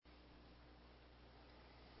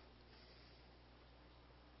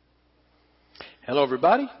Hello,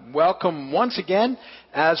 everybody. Welcome once again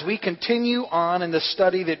as we continue on in the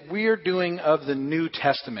study that we're doing of the New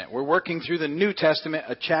Testament. We're working through the New Testament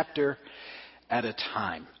a chapter at a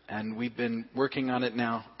time. And we've been working on it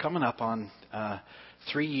now coming up on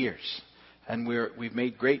 3 years. And we've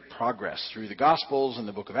made great progress through the Gospels and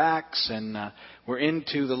the book of Acts. And we're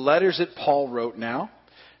into the letters that Paul wrote now.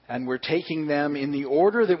 And we're taking them in the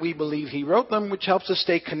order that we believe he wrote them, which helps us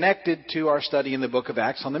stay connected to our study in the book of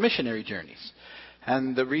Acts on the missionary journeys.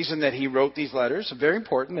 And the reason that he wrote these letters is very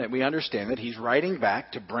important that we understand that he's writing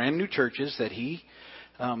back to brand new churches that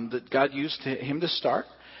that God used him to start.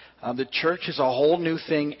 The church is a whole new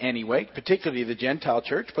thing anyway, particularly the Gentile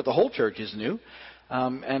church, but the whole church is new.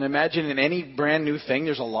 And imagine in any brand new thing,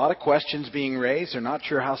 there's a lot of questions being raised. They're not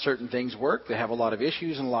sure how certain things work. They have a lot of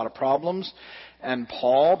issues and a lot of problems. And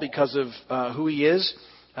Paul, because of who he is,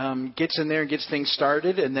 gets in there and gets things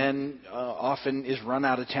started and then often is run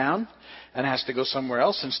out of town and has to go somewhere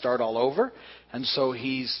else and start all over. And so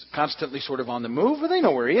he's constantly sort of on the move, but they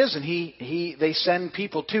know where he is. And they send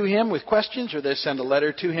people to him with questions, or they send a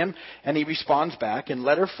letter to him, and he responds back in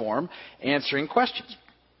letter form answering questions.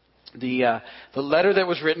 The letter that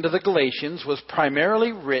was written to the Galatians was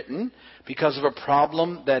primarily written because of a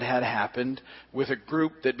problem that had happened with a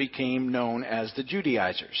group that became known as the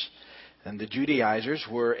Judaizers. And the Judaizers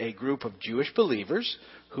were a group of Jewish believers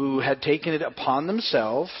who had taken it upon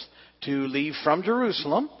themselves to leave from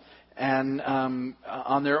Jerusalem and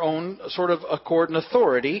on their own sort of accord and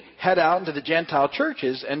authority, head out into the Gentile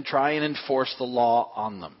churches and try and enforce the law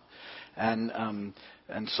on them.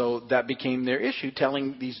 And so that became their issue,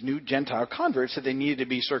 telling these new Gentile converts that they needed to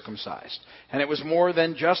be circumcised. And it was more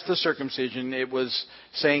than just the circumcision. It was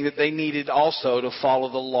saying that they needed also to follow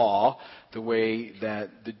the law the way that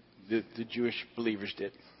the Jewish believers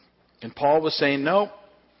did. And Paul was saying, no,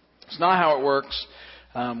 it's not how it works.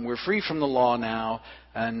 We're free from the law now.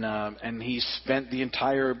 And he spent the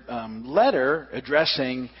entire letter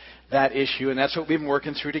addressing that issue. And that's what we've been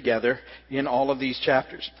working through together in all of these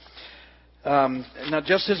chapters. Now,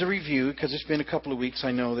 just as a review, because it's been a couple of weeks,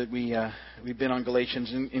 I know that we've been on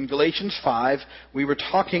Galatians. In Galatians 5, we were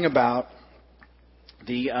talking about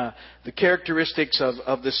the characteristics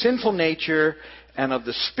of the sinful nature and of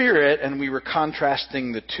the Spirit, and we were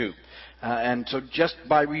contrasting the two. And so just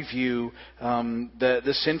by review,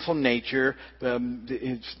 the sinful nature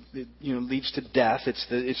leads to death.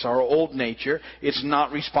 It's our old nature. It's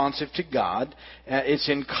not responsive to God. It's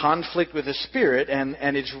in conflict with the Spirit,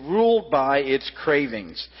 and it's ruled by its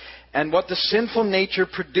cravings. And what the sinful nature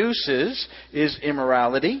produces is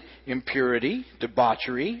immorality, impurity,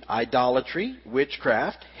 debauchery, idolatry,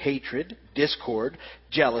 witchcraft, hatred, discord,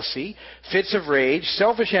 jealousy, fits of rage,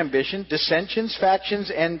 selfish ambition, dissensions, factions,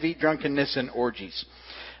 envy, drunkenness, and orgies.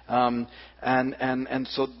 And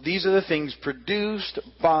so these are the things produced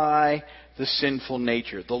by the sinful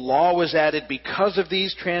nature. The law was added because of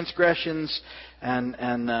these transgressions,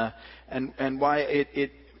 and why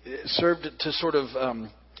it served to sort of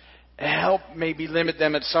help maybe limit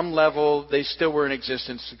them at some level. They still were in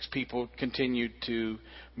existence because people continued to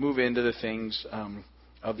move into the things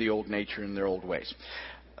of the old nature and their old ways.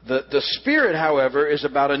 The Spirit, however, is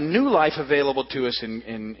about a new life available to us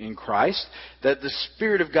in Christ, that the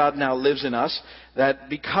Spirit of God now lives in us, that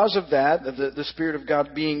because of that, the Spirit of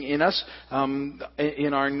God being in us,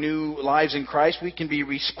 in our new lives in Christ, we can be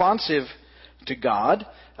responsive to God.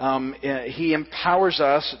 He empowers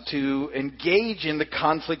us to engage in the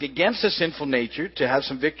conflict against the sinful nature, to have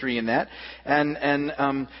some victory in that, and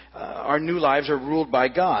our new lives are ruled by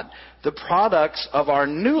God. The products of our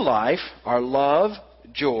new life are love,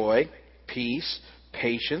 joy, peace,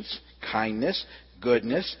 patience, kindness,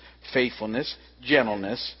 goodness, faithfulness,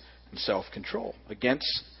 gentleness, and self-control. Against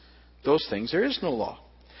those things there is no law.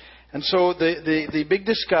 And so the big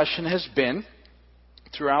discussion has been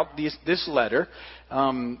throughout this letter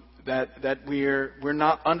that we're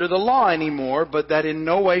not under the law anymore, but that in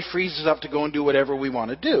no way frees us up to go and do whatever we want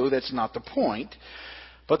to do. That's not the point.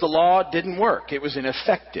 But the law didn't work. It was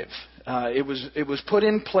ineffective. It was put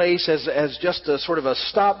in place as just a sort of a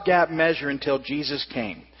stopgap measure until Jesus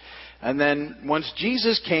came. And then once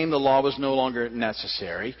Jesus came, the law was no longer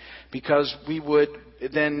necessary because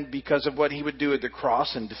because of what he would do at the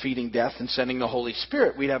cross and defeating death and sending the Holy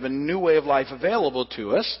Spirit, we'd have a new way of life available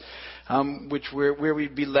to us, where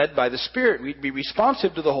we'd be led by the Spirit. We'd be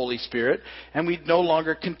responsive to the Holy Spirit, and we'd no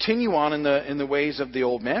longer continue on in the ways of the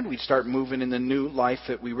old man. We'd start moving in the new life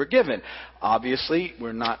that we were given. Obviously,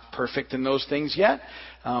 we're not perfect in those things yet.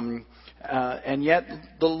 And yet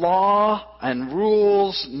the law and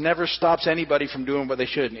rules never stops anybody from doing what they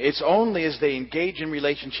should. It's only as they engage in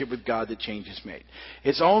relationship with God that change is made.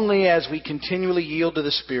 It's only as we continually yield to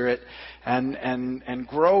the Spirit and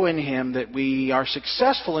grow in Him that we are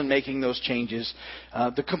successful in making those changes,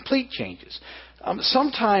 the complete changes.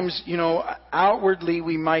 Sometimes, outwardly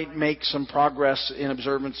we might make some progress in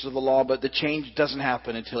observance of the law, but the change doesn't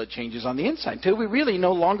happen until it changes on the inside, until we really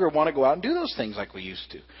no longer want to go out and do those things like we used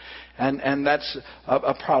to. And that's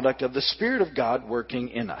a product of the Spirit of God working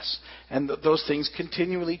in us. And those things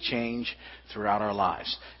continually change throughout our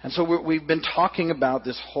lives. And so we've been talking about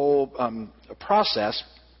this whole process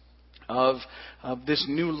of this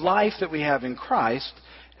new life that we have in Christ,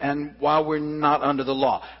 and while we're not under the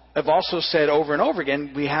law. I've also said over and over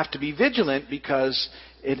again, we have to be vigilant because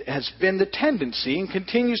it has been the tendency and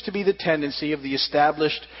continues to be the tendency of the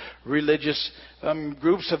established religious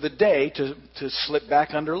groups of the day to slip back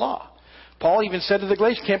under law. Paul even said to the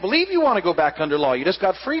Galatians, can't believe you want to go back under law. You just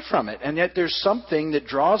got free from it. And yet there's something that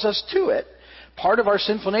draws us to it. Part of our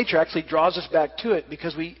sinful nature actually draws us back to it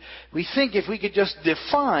because we think if we could just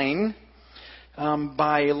define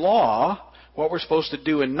by law what we're supposed to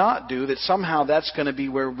do and not do, that somehow that's going to be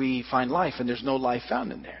where we find life, and there's no life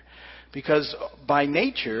found in there. Because by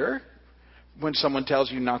nature, when someone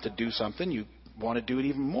tells you not to do something, you want to do it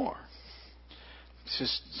even more.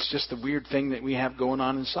 It's just the weird thing that we have going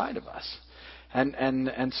on inside of us.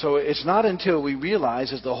 And so it's not until we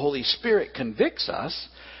realize, as the Holy Spirit convicts us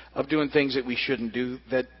of doing things that we shouldn't do,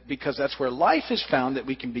 that because that's where life is found, that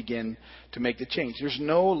we can begin to make the change. There's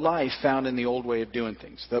no life found in the old way of doing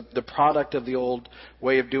things. The product of the old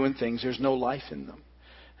way of doing things, there's no life in them.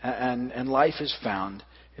 And life is found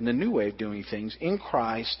in the new way of doing things, in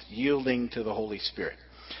Christ, yielding to the Holy Spirit.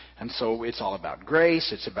 And so it's all about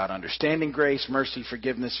grace. It's about understanding grace, mercy,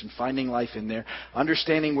 forgiveness, and finding life in there.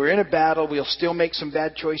 Understanding we're in a battle. We'll still make some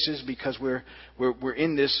bad choices because we're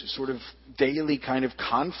in this sort of daily kind of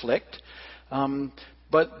conflict.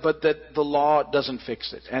 But that the law doesn't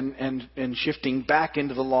fix it. And shifting back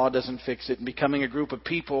into the law doesn't fix it. And becoming a group of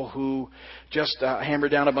people who just hammer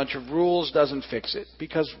down a bunch of rules doesn't fix it.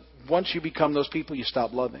 Because once you become those people, you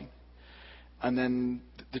stop loving. And then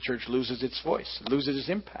the church loses its voice, loses its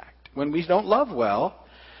impact. When we don't love well,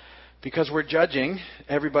 because we're judging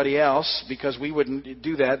everybody else, because we wouldn't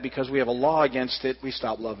do that, because we have a law against it, we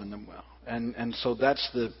stop loving them well. And so that's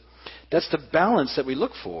the balance that we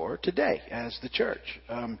look for today as the church.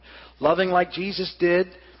 Loving like Jesus did,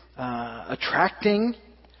 attracting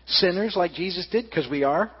sinners like Jesus did, because we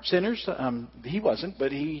are sinners. He wasn't,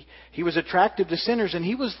 but he was attractive to sinners, and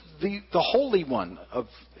he was the holy one.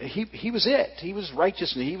 He was it. He was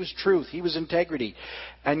righteousness. He was truth. He was integrity.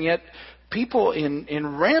 And yet people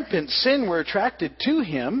in rampant sin were attracted to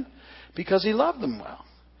him because he loved them well.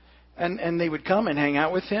 And they would come and hang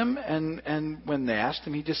out with him, and when they asked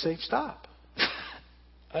him, he'd just say, stop.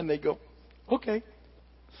 And they'd go, okay.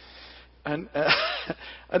 And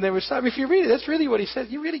they would stop. If you read it, that's really what he said.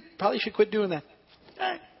 You really probably should quit doing that.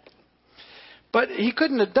 But he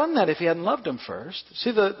couldn't have done that if he hadn't loved them first.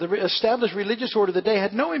 See, the established religious order of the day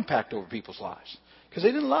had no impact over people's lives because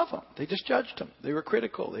they didn't love them. They just judged them. They were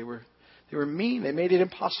critical. They were mean. They made it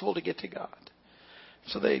impossible to get to God.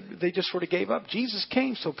 So they just sort of gave up. Jesus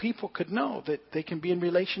came so people could know that they can be in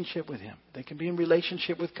relationship with him. They can be in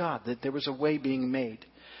relationship with God, that there was a way being made.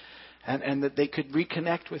 And that they could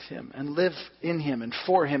reconnect with him and live in him and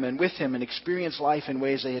for him and with him and experience life in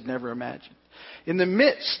ways they had never imagined. In the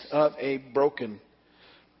midst of a broken,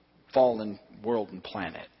 fallen world and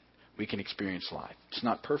planet, we can experience life. It's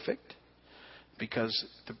not perfect because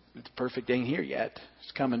the perfect ain't here yet.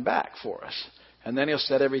 It's coming back for us. And then he'll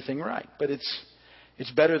set everything right. But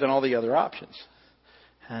it's better than all the other options.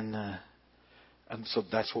 And so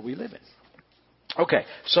that's what we live in. Okay,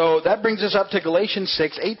 so that brings us up to Galatians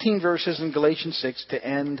 6, 18 verses in Galatians 6 to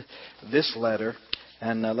end this letter.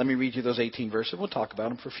 And let me read you those 18 verses. We'll talk about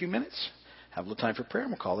them for a few minutes. Have a little time for prayer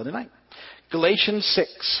and we'll call it a night. Galatians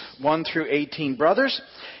 6, 1 through 18. Brothers,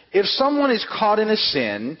 if someone is caught in a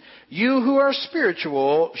sin, you who are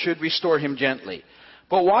spiritual should restore him gently.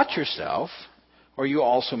 But watch yourself, or you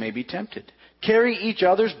also may be tempted. Carry each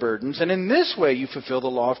other's burdens, and in this way you fulfill the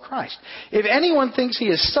law of Christ. If anyone thinks he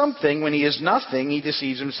is something when he is nothing, he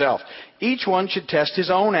deceives himself. Each one should test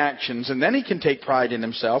his own actions, and then he can take pride in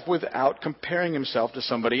himself without comparing himself to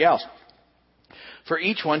somebody else. For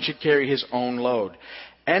each one should carry his own load.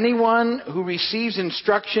 Anyone who receives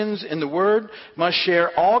instructions in the Word must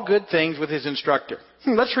share all good things with his instructor.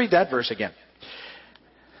 Let's read that verse again.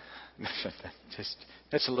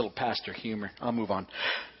 That's a little pastor humor. I'll move on.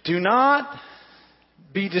 Do not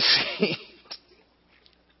be deceived.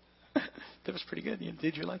 That was pretty good.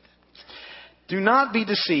 Did you like that? Do not be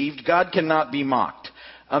deceived. God cannot be mocked.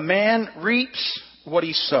 A man reaps what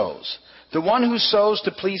he sows. The one who sows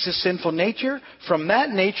to please his sinful nature, from that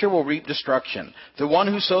nature will reap destruction. The one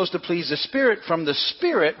who sows to please the Spirit, from the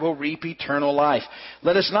Spirit will reap eternal life.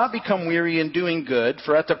 Let us not become weary in doing good,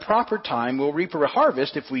 for at the proper time we'll reap a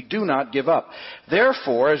harvest if we do not give up.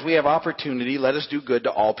 Therefore, as we have opportunity, let us do good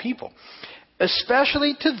to all people,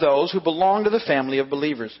 especially to those who belong to the family of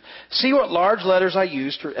believers. See what large letters I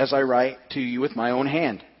use as I write to you with my own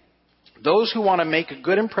hand. Those who want to make a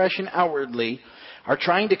good impression outwardly are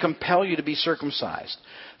trying to compel you to be circumcised.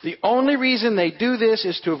 The only reason they do this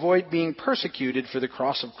is to avoid being persecuted for the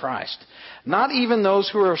cross of Christ. Not even those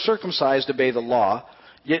who are circumcised obey the law,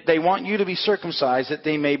 yet they want you to be circumcised that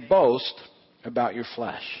they may boast about your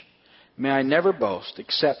flesh. May I never boast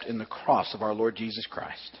except in the cross of our Lord Jesus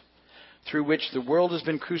Christ, through which the world has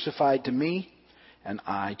been crucified to me and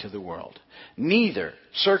I to the world. Neither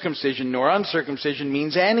circumcision nor uncircumcision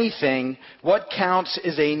means anything. What counts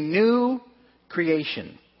is a new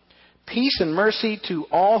creation. Peace and mercy to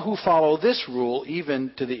all who follow this rule, even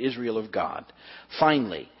to the Israel of God.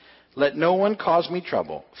 Finally, let no one cause me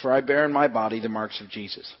trouble, for I bear in my body the marks of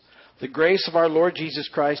Jesus. The grace of our Lord Jesus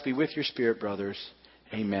Christ be with your spirit, brothers.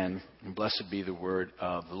 Amen. And blessed be the word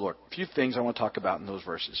of the Lord. A few things I want to talk about in those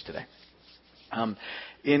verses today.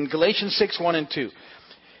 In Galatians 6, 1 and 2,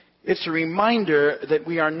 it's a reminder that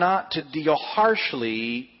we are not to deal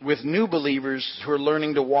harshly with new believers who are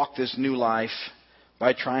learning to walk this new life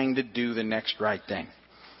by trying to do the next right thing.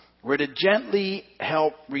 We're to gently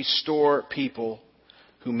help restore people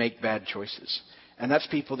who make bad choices. And that's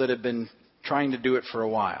people that have been trying to do it for a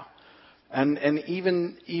while. And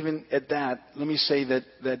even at that, let me say that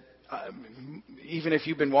even if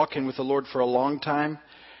you've been walking with the Lord for a long time,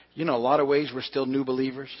 a lot of ways we're still new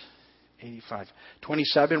believers.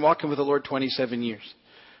 27. I've been walking with the Lord 27 years.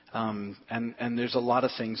 And there's a lot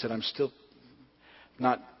of things that I'm still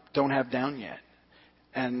don't have down yet.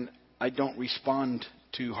 And I don't respond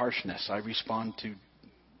to harshness. I respond to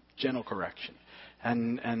gentle correction.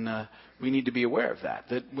 And we need to be aware of that.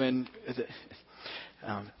 That when,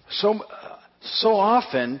 so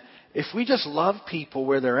often, if we just love people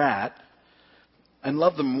where they're at and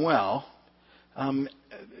love them well,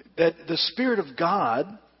 that the Spirit of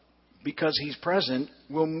God, because He's present,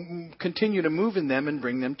 will continue to move in them and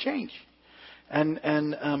bring them change. And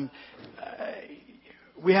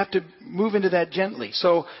we have to move into that gently.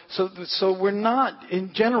 So we're not,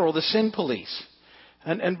 in general, the sin police.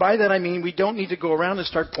 And by that I mean we don't need to go around and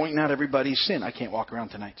start pointing out everybody's sin. I can't walk around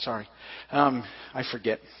tonight. Sorry. I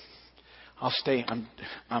forget. I'll stay.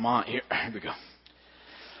 I'm on. Here we go.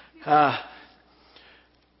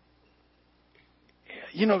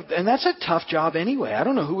 And that's a tough job anyway. I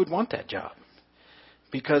don't know who would want that job.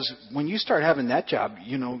 Because when you start having that job,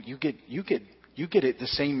 you get it the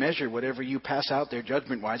same measure. Whatever you pass out there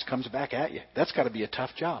judgment-wise comes back at you. That's got to be a tough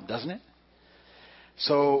job, doesn't it?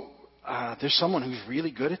 So there's someone who's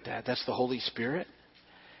really good at that. That's the Holy Spirit.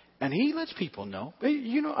 And He lets people know.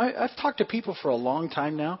 I've talked to people for a long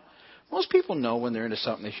time now. Most people know when they're into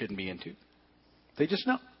something they shouldn't be into. They just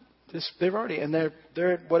know. They've already, and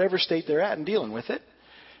they're at whatever state they're at and dealing with it.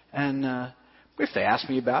 And if they ask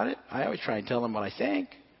me about it, I always try and tell them what I think.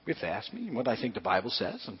 If they ask me what I think the Bible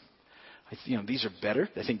says, and these are better.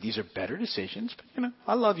 I think these are better decisions. But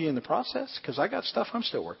I love you in the process because I got stuff I'm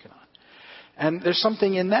still working on. And there's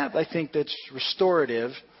something in that I think that's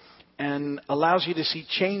restorative and allows you to see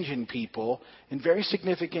change in people in very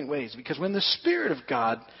significant ways. Because when the Spirit of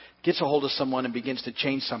God gets a hold of someone and begins to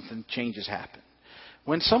change something, changes happen.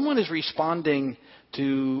 When someone is responding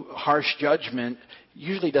to harsh judgment,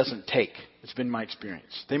 usually doesn't take. It's been my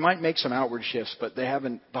experience. They might make some outward shifts, but they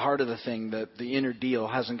haven't, the heart of the thing, the inner deal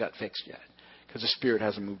hasn't got fixed yet because the Spirit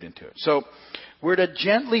hasn't moved into it. So we're to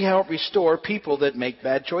gently help restore people that make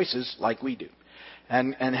bad choices like we do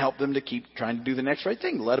and help them to keep trying to do the next right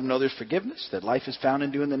thing. Let them know there's forgiveness, that life is found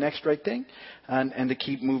in doing the next right thing, and to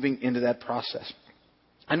keep moving into that process.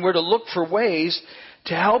 And we're to look for ways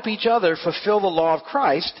to help each other fulfill the law of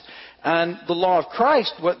Christ. And the law of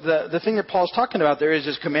Christ, what the thing that Paul's talking about there is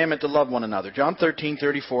his commandment to love one another. John 13,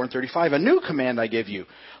 34 and 35. A new command I give you.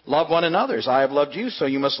 Love one another. As I have loved you, so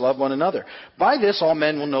you must love one another. By this all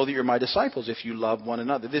men will know that you're my disciples if you love one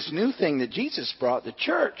another. This new thing that Jesus brought, the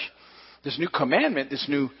church, this new commandment, this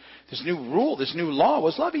new rule, this new law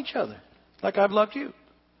was love each other. Like I've loved you.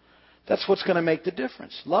 That's what's going to make the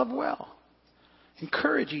difference. Love well.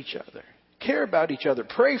 Encourage each other. Care about each other.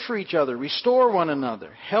 Pray for each other. Restore one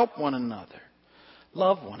another. Help one another.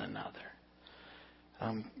 Love one another.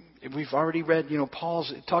 we've already read,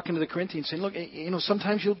 Paul's talking to the Corinthians saying, look,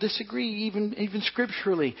 sometimes you'll disagree even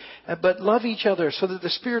scripturally, but love each other so that the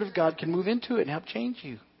Spirit of God can move into it and help change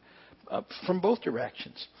you from both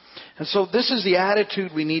directions. And so this is the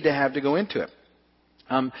attitude we need to have to go into it.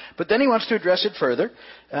 But then he wants to address it further.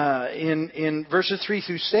 In verses 3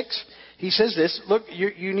 through 6, he says this, look,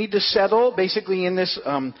 you need to settle basically in this,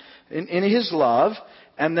 in his love,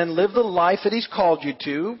 and then live the life that he's called you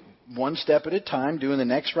to, one step at a time, doing the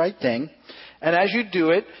next right thing. And as you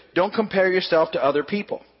do it, don't compare yourself to other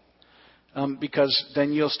people. Because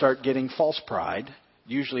then you'll start getting false pride,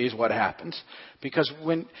 usually is what happens. Because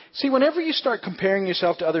whenever you start comparing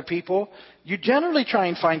yourself to other people, you generally try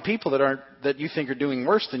and find people that you think are doing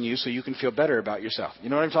worse than you so you can feel better about yourself. You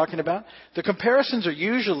know what I'm talking about? The comparisons are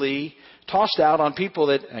usually tossed out on people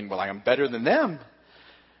I'm better than them.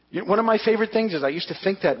 One of my favorite things is I used to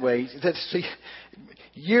think that way.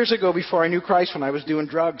 Years ago, before I knew Christ, when I was doing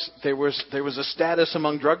drugs, there was a status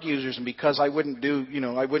among drug users, and because I wouldn't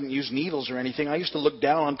use needles or anything, I used to look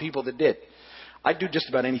down on people that did. I'd do just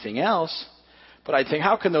about anything else, but I'd think,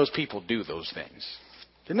 how can those people do those things?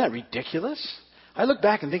 Isn't that ridiculous? I look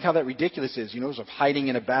back and think how that ridiculous is. Of hiding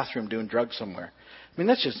in a bathroom doing drugs somewhere. I mean,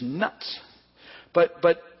 that's just nuts. But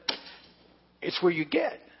it's where you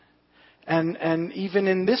get. And even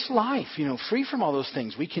in this life, free from all those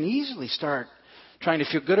things, we can easily start trying to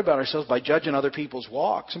feel good about ourselves by judging other people's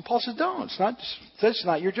walks. And Paul says, don't. That's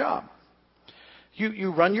not your job.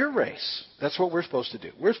 You run your race. That's what we're supposed to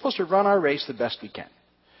do. We're supposed to run our race the best we can.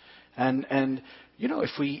 And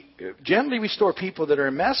if we gently restore people that are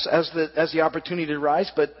a mess as the opportunity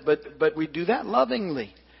arises, but we do that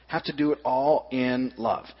lovingly. Have to do it all in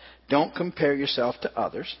love. Don't compare yourself to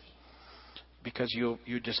others, because you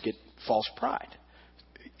just get false pride.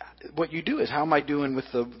 What you do is, how am I doing with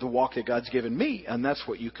the walk that God's given me? And that's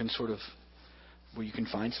what you can where you can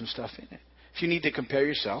find some stuff in it. If you need to compare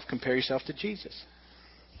yourself to Jesus.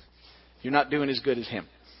 You're not doing as good as him.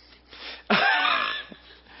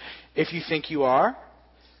 If you think you are,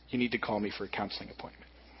 you need to call me for a counseling appointment.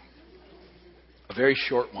 A very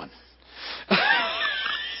short one.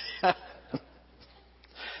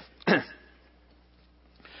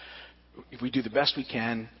 If we do the best we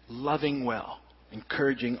can, loving well,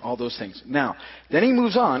 encouraging, all those things. Now, then he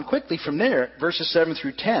moves on quickly from there, verses 7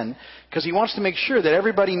 through 10, because he wants to make sure that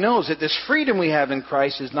everybody knows that this freedom we have in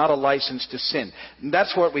Christ is not a license to sin. And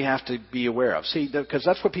that's what we have to be aware of. See, because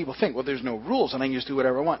that's what people think. Well, there's no rules and I can just do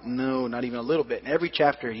whatever I want. No, not even a little bit. In every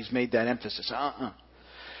chapter, he's made that emphasis.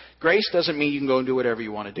 Grace doesn't mean you can go and do whatever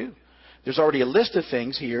you want to do. There's already a list of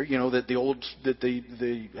things here, that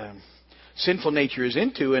the sinful nature is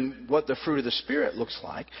into, and what the fruit of the Spirit looks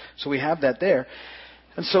like. So we have that there.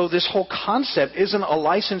 And so this whole concept isn't a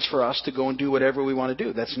license for us to go and do whatever we want to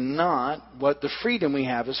do. That's not what the freedom we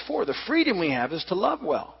have is for. The freedom we have is to love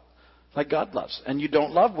well, like God loves. And you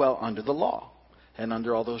don't love well under the law. And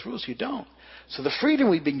under all those rules, you don't. So the freedom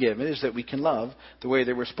we've been given is that we can love the way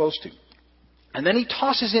that we're supposed to. And then he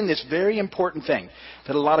tosses in this very important thing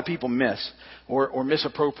that a lot of people miss or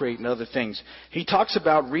misappropriate in other things. He talks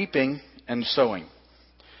about reaping and sowing.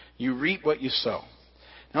 You reap what you sow.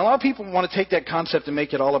 Now, a lot of people want to take that concept and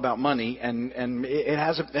make it all about money, and it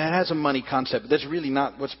has a money concept. But that's really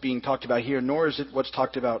not what's being talked about here, nor is it what's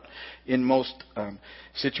talked about in most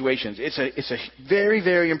situations. It's a very,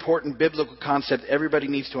 very important biblical concept. Everybody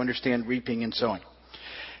needs to understand reaping and sowing.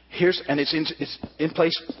 It's in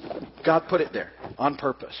place. God put it there on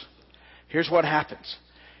purpose. Here's what happens.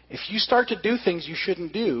 If you start to do things you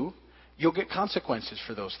shouldn't do, you'll get consequences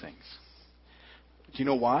for those things. Do you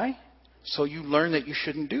know why? So you learn that you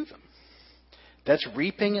shouldn't do them. That's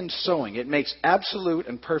reaping and sowing. It makes absolute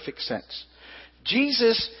and perfect sense.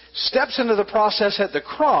 Jesus steps into the process at the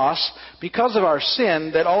cross because of our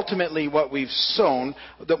sin, that ultimately what we've sown,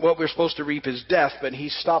 that what we're supposed to reap is death, but he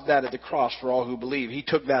stopped that at the cross for all who believe. He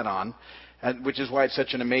took that on, which is why it's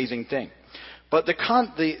such an amazing thing. But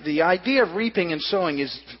the idea of reaping and sowing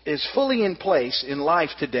is fully in place in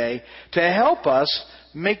life today to help us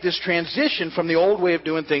make this transition from the old way of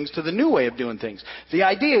doing things to the new way of doing things. The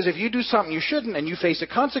idea is, if you do something you shouldn't and you face a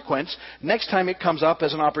consequence, next time it comes up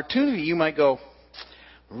as an opportunity, you might go,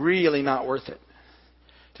 really not worth it.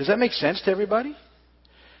 Does that make sense to everybody?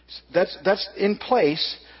 That's in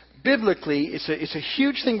place. Biblically, it's a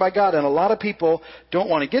huge thing by God, and a lot of people don't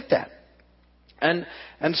want to get that. And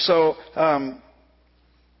so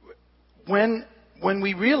when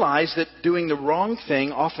we realize that doing the wrong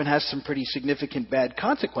thing often has some pretty significant bad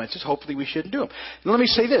consequences, hopefully we shouldn't do them. And let me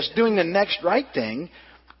say this, doing the next right thing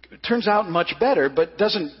turns out much better, but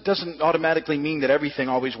doesn't automatically mean that everything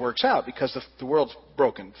always works out, because the world's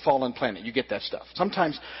broken, fallen planet. You get that stuff.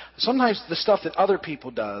 Sometimes the stuff that other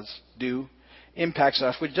people do impacts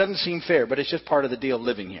us, which doesn't seem fair, but it's just part of the deal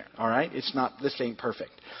living here. All right, this ain't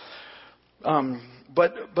perfect.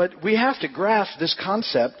 But we have to grasp this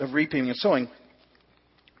concept of reaping and sowing,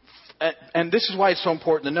 and this is why it's so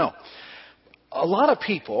important to know. A lot of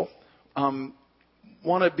people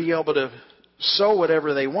want to be able to sow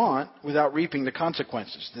whatever they want without reaping the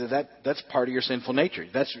consequences. That's part of your sinful nature.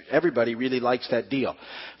 Everybody really likes that deal.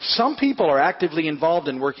 Some people are actively involved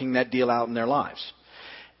in working that deal out in their lives.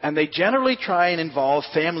 And they generally try and involve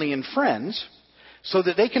family and friends so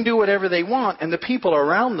that they can do whatever they want, and the people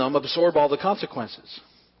around them absorb all the consequences.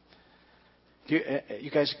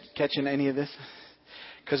 You guys catching any of this?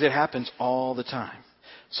 Because it happens all the time.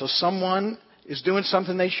 So someone is doing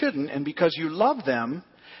something they shouldn't, and because you love them,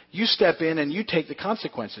 you step in and you take the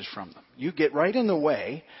consequences from them. You get right in the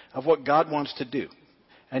way of what God wants to do.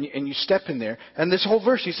 And you step in there. And this whole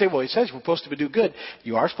verse, you say, well, it says we're supposed to do good.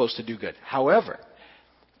 You are supposed to do good. However,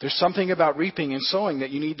 there's something about reaping and sowing that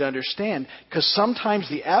you need to understand, because sometimes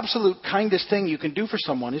the absolute kindest thing you can do for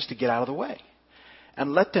someone is to get out of the way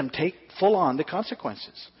and let them take full on the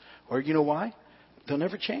consequences. Or you know why? They'll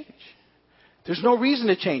never change. There's no reason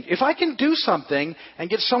to change. If I can do something and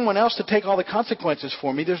get someone else to take all the consequences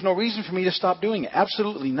for me, there's no reason for me to stop doing it.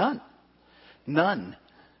 Absolutely none. None.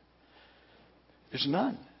 There's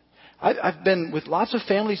none. I've been with lots of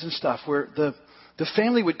families and stuff where the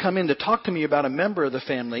family would come in to talk to me about a member of the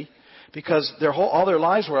family because all their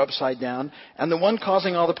lives were upside down, and the one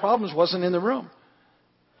causing all the problems wasn't in the room.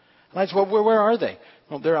 And I said, well, where are they?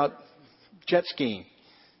 Well, they're out jet skiing.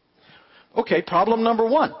 Okay, problem number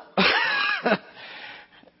one.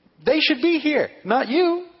 They should be here, not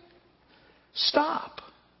you. Stop.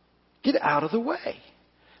 Get out of the way.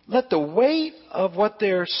 Let the weight of what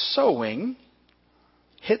they're sowing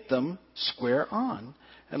hit them square on,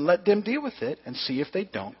 and let them deal with it and see if they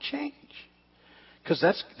don't change. Because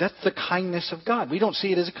that's the kindness of God. We don't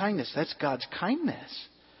see it as a kindness. That's God's kindness.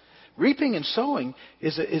 Reaping and sowing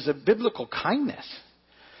is a biblical kindness,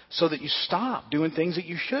 so that you stop doing things that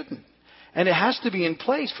you shouldn't. And it has to be in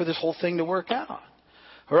place for this whole thing to work out.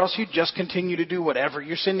 Or else you just continue to do whatever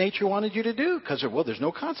your sin nature wanted you to do, because, well, there's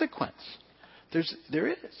no consequence. There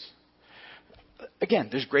is. Again,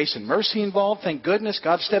 there's grace and mercy involved. Thank goodness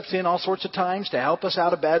God steps in all sorts of times to help us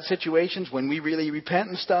out of bad situations when we really repent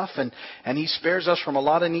and stuff, and He spares us from a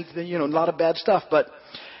lot of bad stuff. But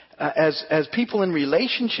as people in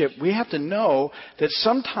relationship, we have to know that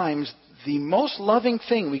sometimes the most loving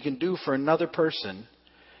thing we can do for another person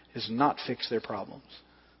is not fix their problems.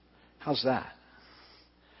 How's that?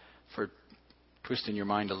 For twisting your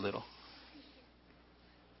mind a little.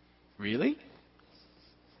 Really?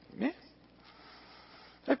 Yeah.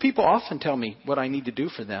 People often tell me what I need to do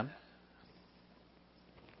for them.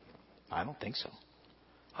 I don't think so.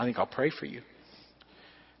 I think I'll pray for you.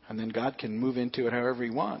 And then God can move into it however He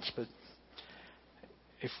wants. But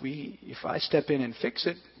if I step in and fix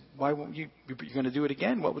it, why won't you? You're going to do it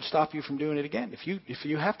again. What would stop you from doing it again? If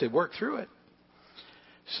you have to work through it,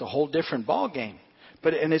 it's a whole different ball game.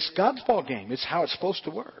 And it's God's ball game. It's how it's supposed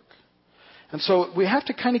to work. And so we have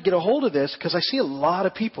to kind of get a hold of this, because I see a lot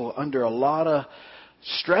of people under a lot of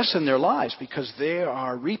stress in their lives because they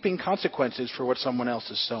are reaping consequences for what someone else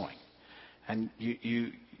is sowing. And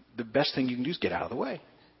the best thing you can do is get out of the way.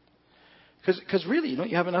 Because really, don't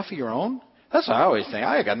you have enough of your own? That's what I always think.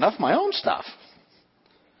 I got enough of my own stuff.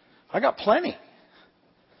 I got plenty.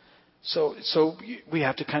 So we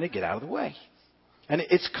have to kind of get out of the way. And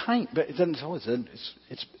it's kind, but it doesn't always.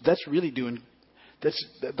 That's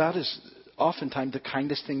about as oftentimes the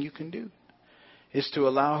kindest thing you can do, is to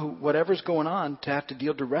allow whatever's going on to have to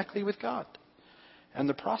deal directly with God and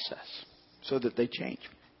the process, so that they change.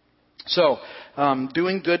 So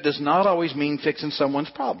doing good does not always mean fixing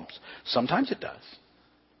someone's problems. Sometimes it does.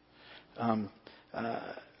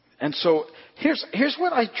 And so here's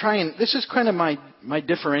what I try and, this is kind of my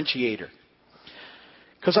differentiator.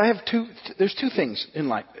 Because there's two things in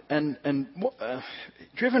life, and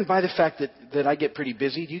driven by the fact that I get pretty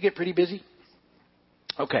busy. Do you get pretty busy?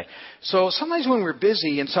 Okay. So sometimes when we're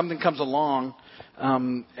busy and something comes along,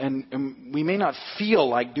 and we may not feel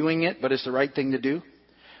like doing it, but it's the right thing to do,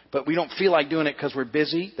 but we don't feel like doing it because we're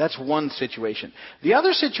busy. That's one situation. The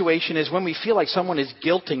other situation is when we feel like someone is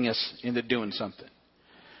guilting us into doing something.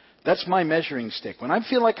 That's my measuring stick. When I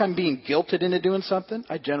feel like I'm being guilted into doing something,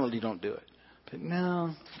 I generally don't do it. But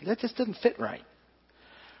no, that just doesn't fit right.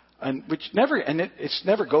 And it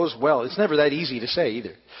never goes well. It's never that easy to say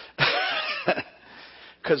either.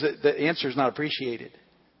 Because the answer is not appreciated.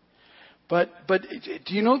 But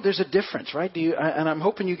do you know there's a difference, right? And I'm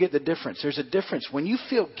hoping you get the difference. There's a difference. When you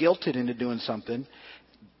feel guilted into doing something,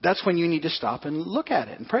 that's when you need to stop and look at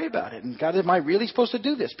it and pray about it. And God, am I really supposed to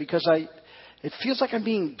do this? Because it feels like I'm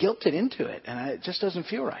being guilted into it, and it just doesn't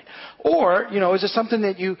feel right. Or, is it something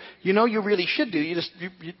that you really should do?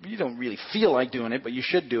 You don't really feel like doing it, but you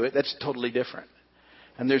should do it. That's totally different.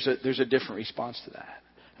 And there's a different response to that.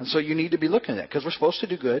 And so you need to be looking at that, because we're supposed to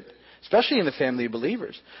do good, especially in the family of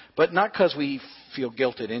believers, but not because we feel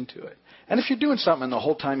guilted into it. And if you're doing something and the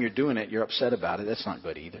whole time you're doing it, you're upset about it, that's not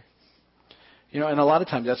good either. And a lot of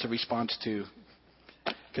times that's a response to,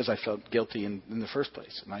 because I felt guilty in the first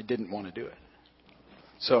place, and I didn't want to do it.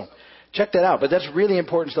 So check that out. But that's really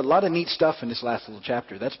important. There's a lot of neat stuff in this last little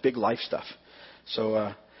chapter. That's big life stuff.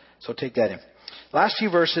 So take that in. Last few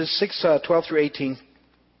verses, 12 through 18.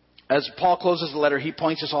 As Paul closes the letter, he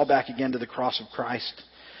points us all back again to the cross of Christ.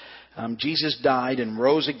 Jesus died and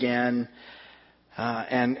rose again.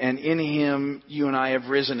 And in Him, you and I have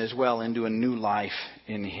risen as well into a new life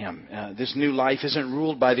in Him. This new life isn't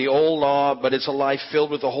ruled by the old law, but it's a life filled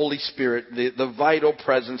with the Holy Spirit, the vital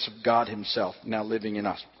presence of God Himself now living in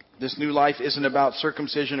us. This new life isn't about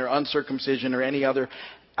circumcision or uncircumcision or any other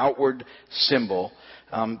outward symbol,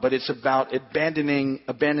 but it's about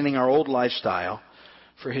abandoning our old lifestyle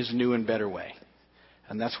for His new and better way.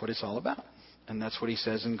 And that's what it's all about. And that's what he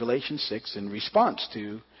says in Galatians 6 in response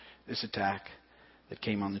to this attack that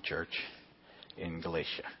came on the church in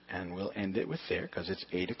Galatia. And we'll end it with there because it's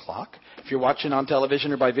 8 o'clock. If you're watching on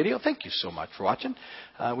television or by video, thank you so much for watching.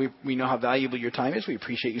 We know how valuable your time is. We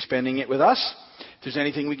appreciate you spending it with us. If there's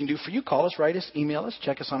anything we can do for you, call us, write us, email us,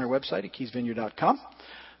 check us on our website at keysvineyard.com.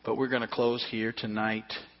 But we're going to close here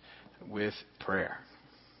tonight with prayer.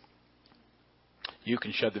 You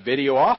can shut the video off.